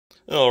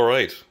All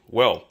right.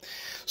 Well,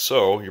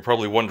 so you're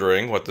probably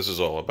wondering what this is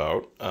all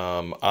about.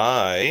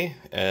 I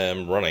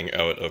am running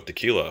out of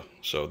tequila.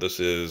 So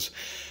this is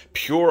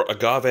pure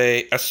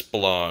agave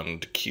Espolon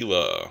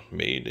tequila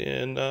made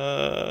in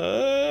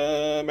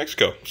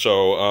Mexico.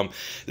 So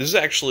this is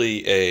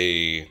actually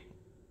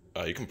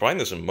you can find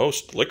this in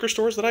most liquor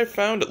stores that I've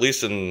found, at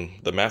least in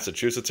the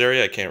Massachusetts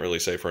area. I can't really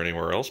say for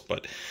anywhere else,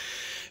 but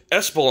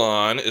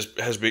Espolon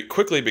has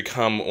quickly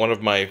become one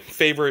of my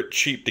favorite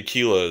cheap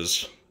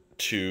tequilas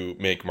to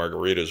make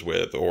margaritas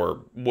with, or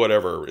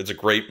whatever. It's a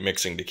great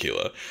mixing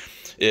tequila.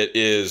 It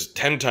is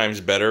 10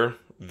 times better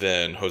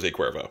than Jose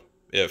Cuervo,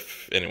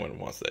 if anyone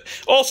wants that.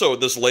 Also,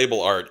 this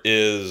label art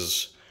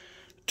is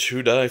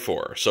to die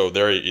for. So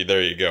there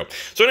you go.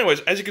 So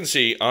anyways, as you can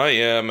see, I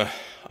am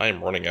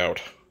running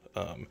out.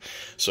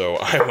 So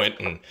I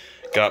went and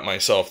got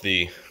myself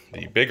the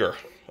bigger,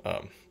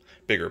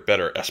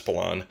 better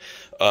Espolon.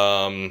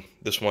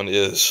 This one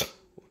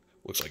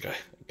looks like I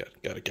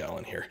got a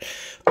gallon here.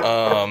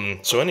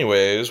 So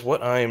anyways,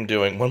 what I am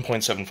doing,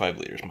 1.75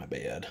 liters, my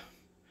bad.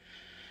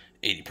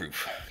 80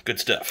 proof. Good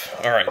stuff.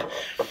 All right.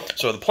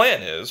 So the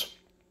plan is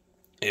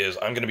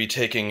I'm going to be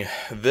taking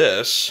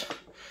this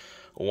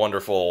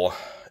wonderful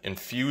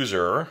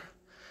infuser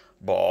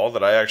ball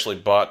that I actually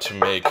bought to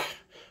make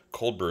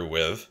cold brew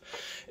with,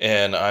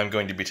 and I'm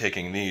going to be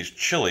taking these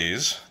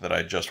chilies that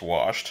I just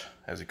washed.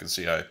 As you can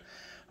see, I'm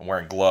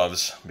wearing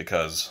gloves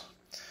because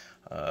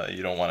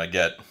you don't want to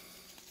get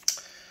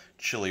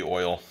chili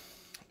oil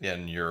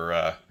in your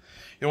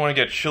you don't want to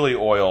get chili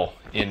oil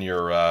in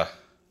your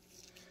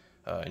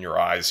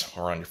eyes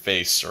or on your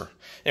face, or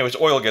anyways,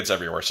 oil gets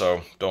everywhere,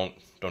 so don't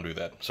do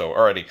that. So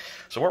alrighty,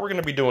 so what we're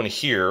going to be doing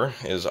here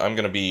is I'm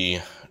going to be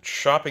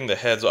chopping the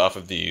heads off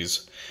of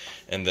these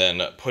and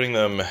then putting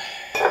them,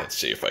 let's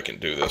see if I can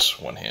do this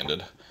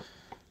one-handed.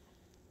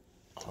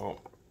 Oh,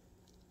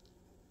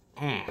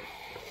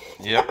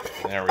 yep,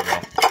 there we go.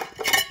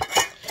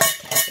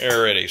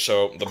 Alrighty,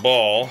 so the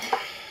ball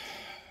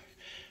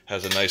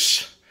has a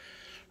nice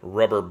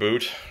rubber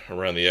boot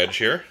around the edge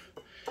here.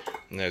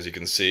 And as you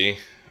can see,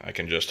 I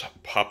can just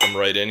pop them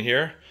right in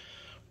here,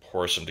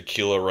 pour some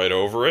tequila right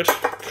over it,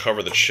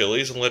 cover the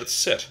chilies, and let it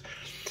sit.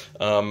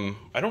 I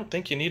don't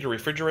think you need to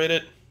refrigerate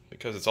it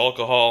because it's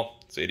alcohol,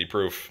 it's 80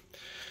 proof,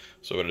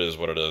 so it is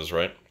what it is,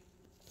 right?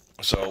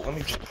 So let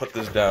me just put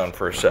this down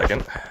for a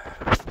second.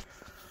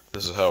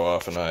 This is how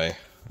often I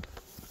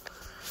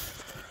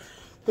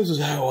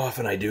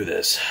do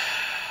this.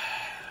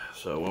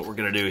 So what we're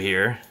gonna do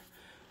here,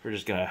 we're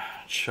just gonna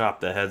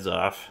chop the heads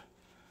off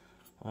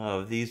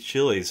of these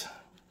chilies.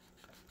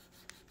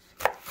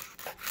 There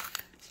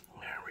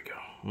we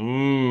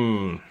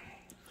go.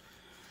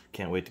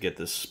 Can't wait to get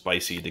this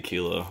spicy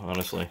tequila,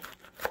 honestly.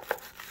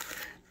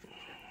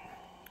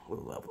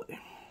 Lovely.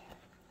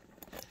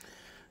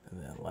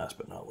 And then last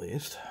but not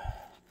least,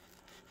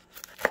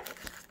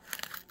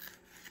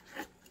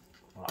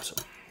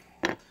 awesome.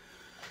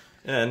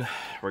 And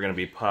we're gonna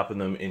be popping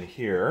them in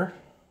here.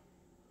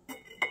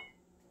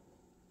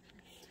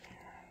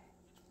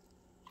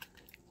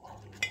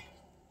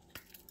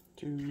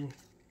 2,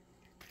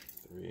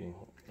 3,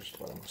 just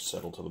let them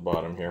settle to the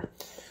bottom here.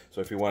 So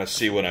if you want to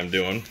see what I'm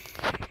doing,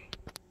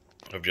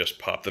 I've just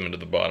popped them into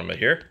the bottom of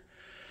here.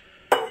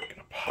 I'm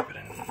gonna pop it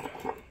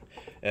in.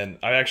 And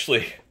I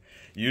actually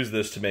use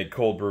this to make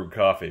cold brewed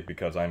coffee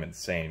because I'm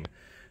insane.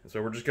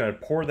 So we're just gonna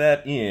pour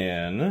that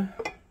in.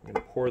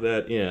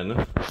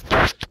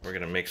 We're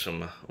gonna make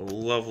some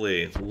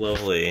lovely,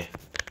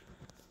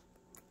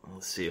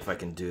 let's see if I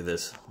can do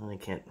this. I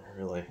can't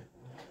really.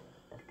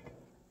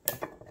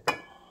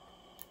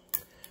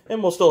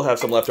 And we'll still have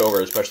some left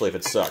over, especially if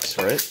it sucks,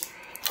 right?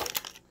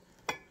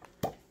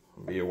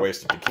 It'd be a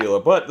waste of tequila,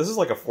 but this is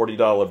like a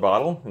 $40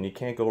 bottle, and you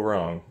can't go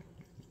wrong.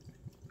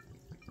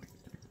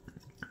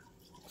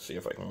 Let's see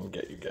if I can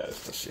get you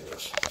guys to see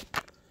this.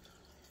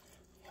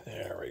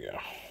 There we go.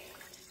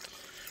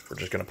 We're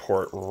just gonna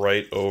pour it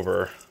right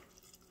over.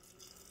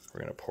 We're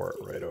gonna pour it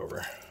right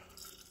over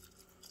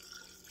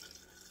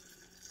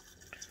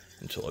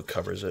until it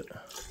covers it.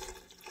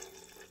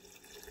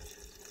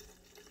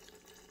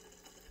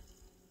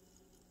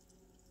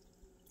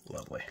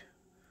 Lovely.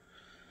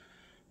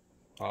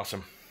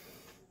 Awesome.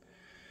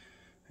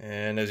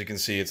 And as you can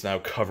see, it's now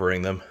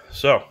covering them.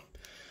 So,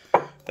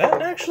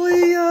 that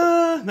actually,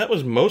 that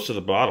was most of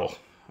the bottle.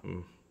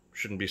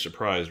 Shouldn't be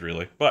surprised,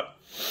 really. But,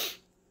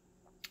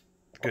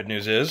 the good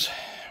news is,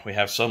 we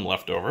have some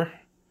left over.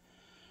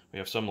 So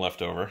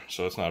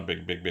it's not a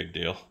big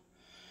deal.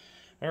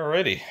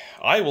 Alrighty.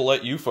 I will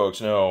let you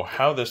folks know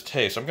how this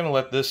tastes. I'm going to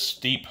let this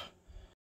steep